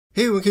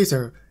Hey, everyone,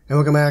 sir, and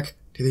welcome back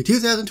to the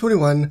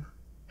 2021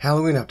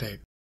 Halloween update.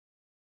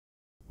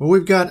 Well,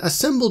 we've got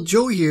Assemble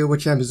Joe here,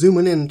 which I'm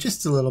zooming in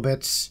just a little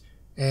bit,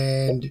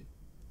 and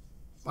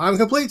I'm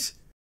complete.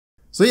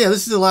 So yeah,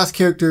 this is the last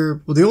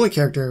character, well, the only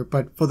character,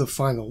 but for the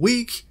final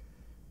week.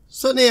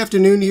 Sunday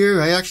afternoon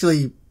here, I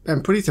actually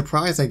am pretty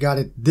surprised I got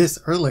it this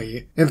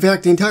early. In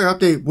fact, the entire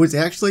update was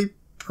actually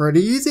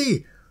pretty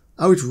easy.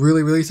 I was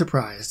really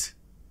surprised.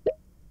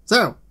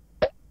 So,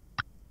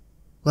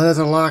 let us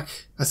unlock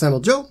Assemble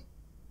Joe,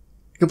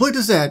 complete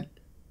the set,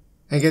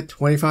 and get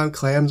 25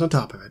 clams on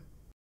top of it.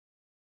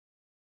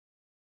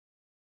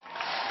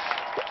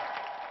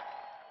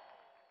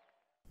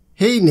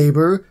 Hey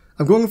neighbor,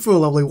 I'm going for a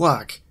lovely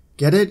walk.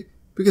 Get it?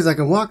 Because I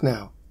can walk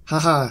now.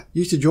 Haha,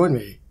 you should join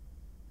me.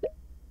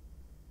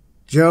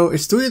 Joe,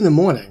 it's 3 in the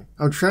morning.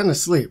 I'm trying to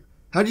sleep.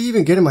 How did you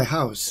even get in my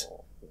house?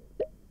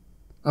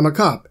 I'm a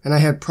cop, and I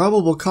had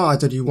probable cause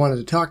that you wanted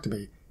to talk to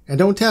me. And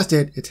don't test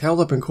it, it's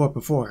held up in court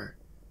before.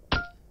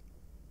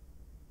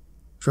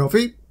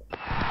 Trophy?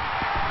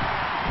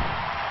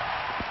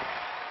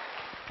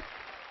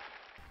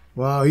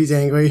 Wow, he's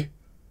angry.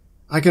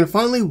 I can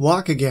finally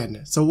walk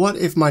again, so what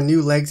if my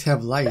new legs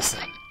have lice?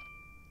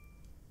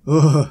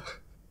 Ugh.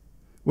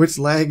 Which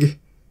leg?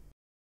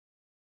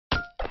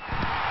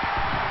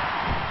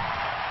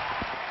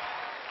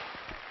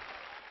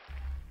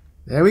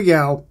 There we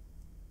go.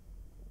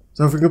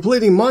 So for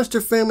completing Monster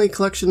Family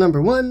Collection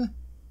number 1,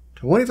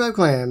 25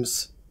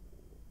 clams.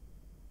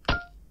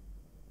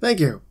 Thank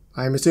you.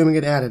 I'm assuming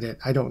it added it.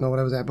 I don't know what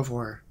I was at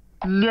before.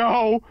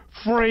 No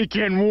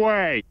freaking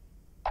way!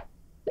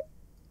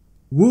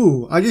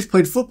 Woo, I just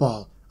played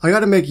football. I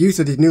gotta make use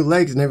of these new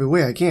legs in every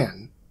way I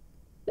can.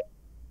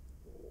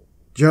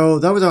 Joe,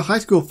 that was our high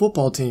school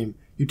football team.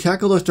 You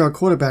tackled our star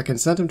quarterback and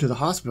sent him to the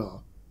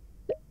hospital.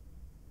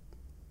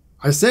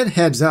 I said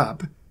heads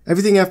up.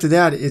 Everything after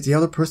that is the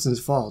other person's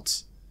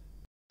fault.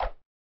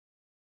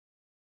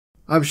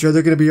 I'm sure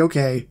they're gonna be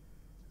okay.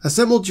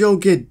 Assemble Joe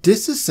get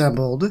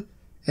disassembled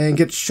and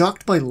get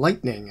shocked by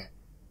lightning.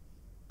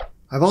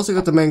 I've also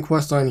got the main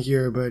quest line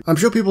here, but I'm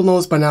sure people know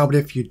this by now, but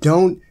if you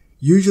don't,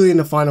 usually in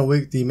the final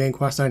week, the main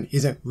quest line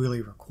isn't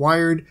really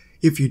required.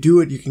 If you do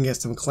it, you can get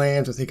some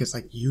clams. I think it's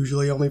like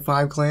usually only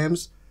 5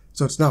 clams,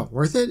 so it's not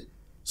worth it.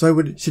 So I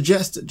would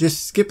suggest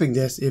just skipping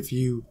this if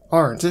you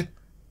aren't.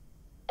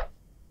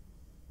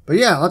 But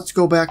yeah, let's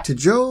go back to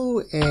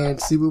Joe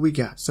and see what we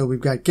got. So we've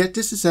got Get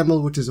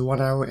Disassembled, which is a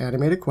 1-hour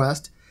animated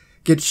quest.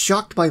 Get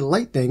Shocked by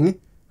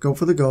Lightning, go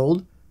for the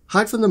gold.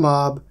 Hide from the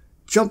mob,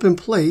 jump in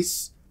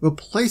place,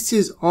 replace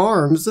his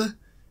arms,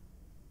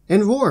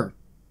 and roar.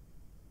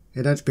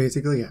 And that's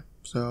basically it.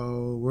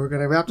 So we're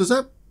going to wrap this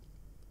up.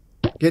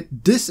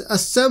 Get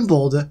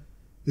Disassembled.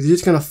 Is he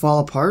just going to fall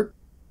apart?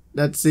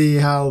 Let's see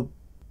how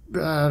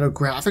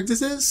graphic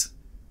this is.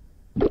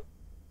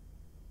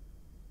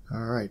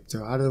 Alright,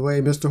 so out of the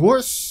way, Mr.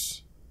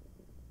 Horse.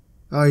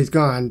 Oh, he's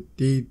gone.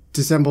 He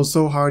disassembled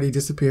so hard he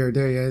disappeared.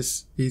 There he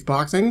is. He's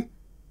boxing.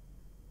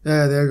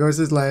 There goes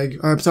his leg.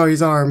 Or, I'm sorry,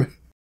 his arm.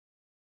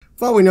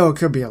 For all we know, it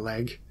could be a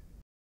leg.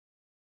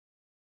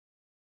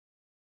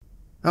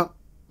 Oh,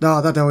 no,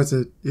 I thought that was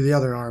the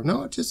other arm.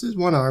 No, it's just his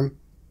one arm.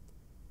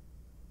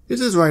 It's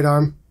his right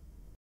arm.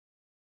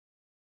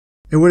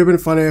 It would have been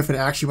funny if it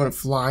actually went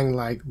flying,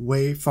 like,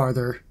 way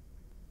farther.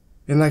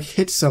 And, like,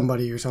 hit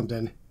somebody or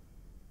something.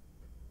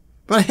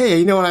 But hey,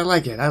 you know what? I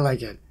like it. I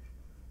like it.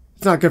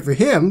 It's not good for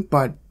him,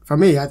 but for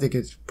me, I think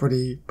it's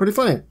pretty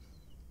funny.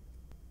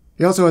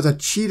 He also has a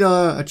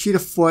cheetah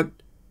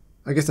foot,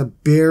 I guess a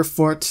bear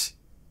foot.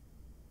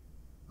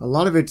 A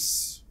lot of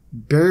it's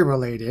bear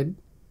related.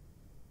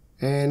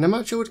 And I'm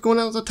not sure what's going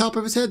on at the top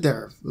of his head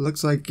there. It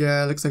looks like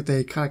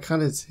they kind of cut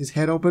his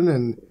head open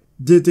and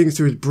did things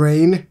to his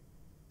brain.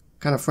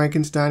 Kind of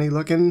Frankenstein-y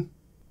looking.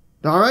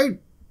 Alright,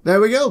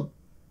 there we go.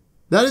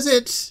 That is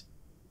it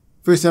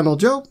for Assemble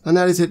Joe, and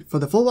that is it for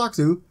the full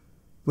walkthrough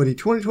for the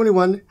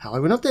 2021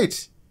 Halloween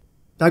updates.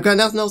 I've got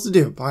nothing else to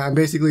do. I'm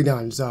basically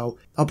done, so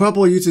I'll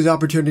probably use this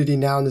opportunity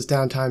now in this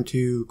downtime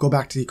to go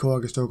back to the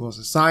Korg Historical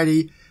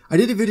Society. I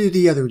did a video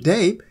the other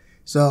day,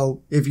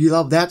 so if you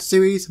love that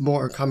series,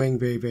 more are coming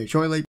very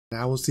shortly.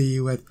 I will see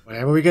you with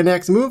whatever we get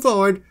next moving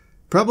forward,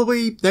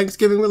 probably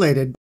Thanksgiving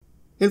related,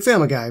 and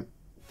Family Guy,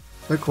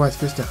 the quest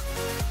for stuff.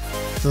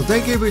 So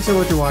thank you so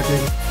much for watching,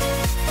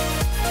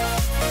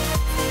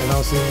 and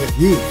I'll see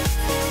you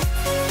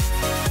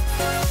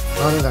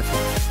on the next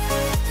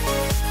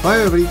one. Bye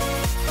everybody.